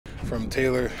from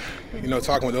Taylor,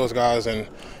 talking with those guys, and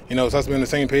it's us being on the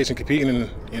same page and competing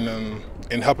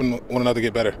and helping one another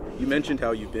get better. You mentioned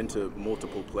how you've been to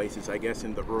multiple places. I guess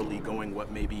in the early going,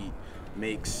 what maybe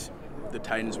makes the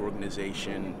Titans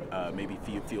organization maybe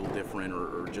feel different,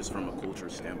 or just from a culture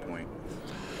standpoint?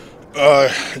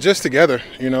 Just together,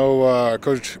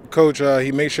 Coach,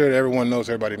 he makes sure that everyone knows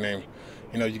everybody's name.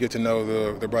 You get to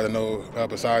know the brother know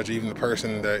besides you, even the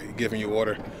person that giving you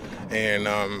water, and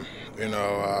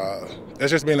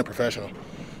that's just being a professional,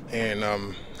 and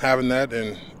having that,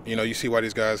 and you see why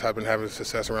these guys have been having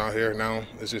success around here. Now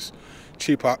it's just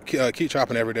keep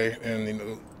chopping every day,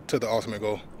 and to the ultimate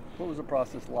goal. What was the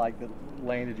process like that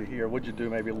landed you here? What did you do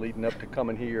maybe leading up to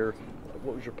coming here?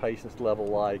 What was your patience level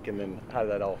like, and then how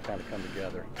did that all kind of come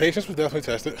together? Patience was definitely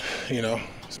tested,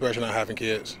 especially not having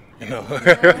kids,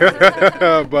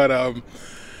 But I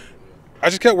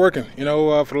just kept working,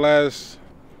 for the last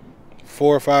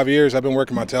 4 or 5 years. I've been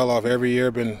working my tail off every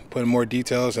year, been putting more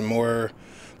details and more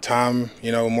time,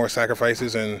 more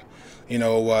sacrifices. And,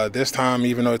 this time,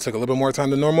 even though it took a little bit more time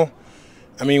than normal,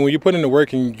 I mean, when you put in the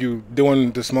work and you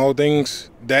doing the small things,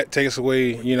 that takes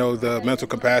away, the mental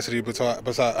capacity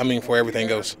for everything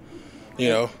else,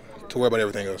 to worry about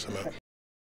everything else.